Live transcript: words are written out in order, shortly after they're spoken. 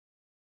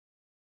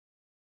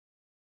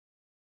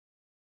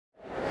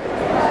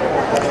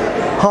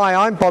Hi,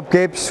 I'm Bob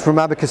Gibbs from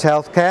Abacus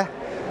Healthcare,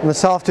 and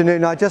this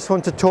afternoon I just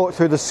want to talk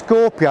through the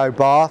Scorpio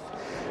bath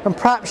and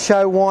perhaps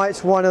show why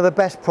it's one of the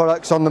best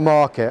products on the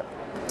market.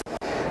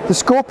 The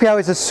Scorpio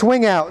is a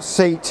swing out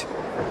seat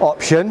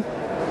option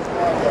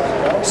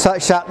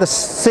such that the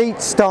seat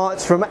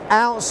starts from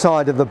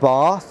outside of the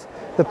bath.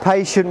 The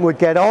patient would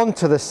get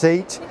onto the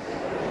seat.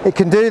 It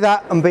can do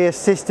that and be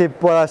assisted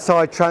by a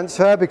side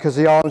transfer because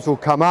the arms will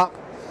come up.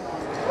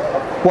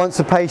 Once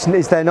the patient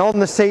is then on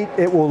the seat,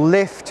 it will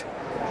lift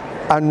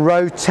and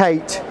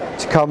rotate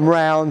to come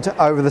round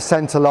over the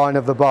centre line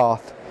of the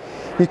bath.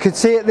 You can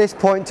see at this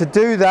point, to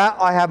do that,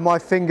 I have my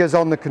fingers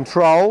on the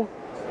control,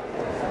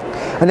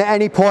 and at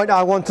any point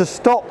I want to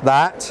stop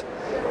that,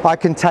 I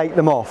can take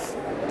them off.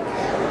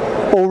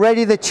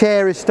 Already the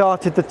chair has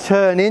started to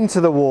turn into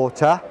the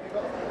water,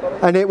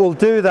 and it will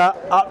do that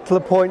up to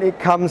the point it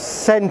comes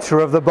centre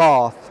of the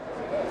bath.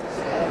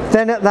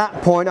 Then at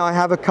that point I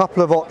have a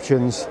couple of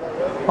options.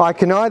 I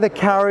can either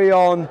carry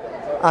on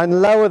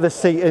and lower the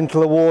seat into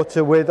the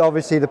water with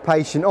obviously the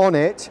patient on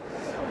it,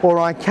 or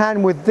I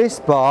can, with this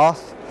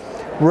bath,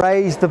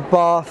 raise the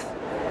bath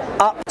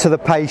up to the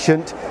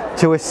patient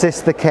to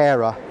assist the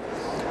carer.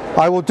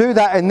 I will do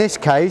that in this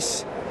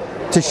case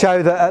to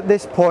show that at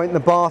this point the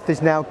bath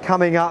is now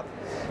coming up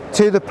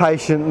to the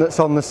patient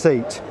that's on the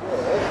seat.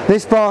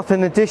 This bath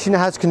in addition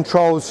has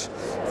controls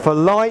for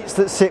lights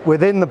that sit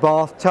within the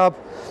bathtub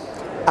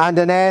and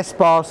an air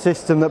spa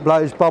system that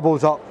blows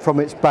bubbles up from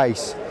its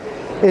base.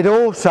 It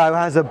also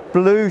has a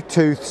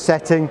Bluetooth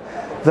setting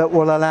that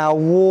will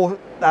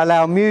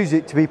allow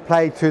music to be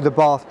played through the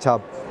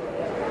bathtub.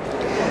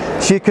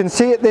 So you can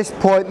see at this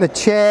point the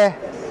chair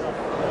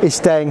is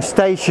staying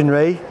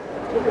stationary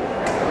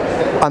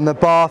and the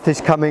bath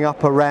is coming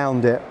up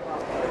around it.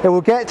 It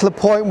will get to the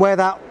point where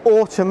that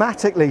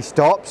automatically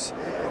stops.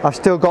 I've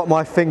still got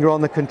my finger on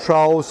the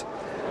controls.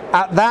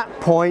 At that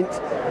point,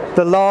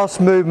 the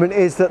last movement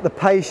is that the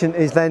patient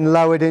is then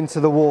lowered into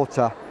the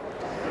water.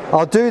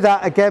 I'll do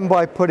that again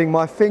by putting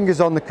my fingers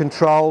on the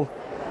control,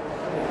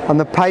 and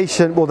the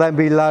patient will then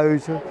be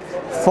lowered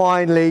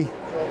finally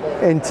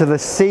into the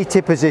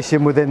seated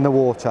position within the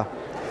water.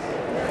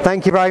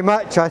 Thank you very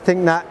much. I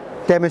think that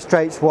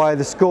demonstrates why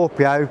the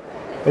Scorpio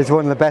is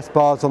one of the best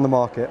baths on the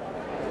market.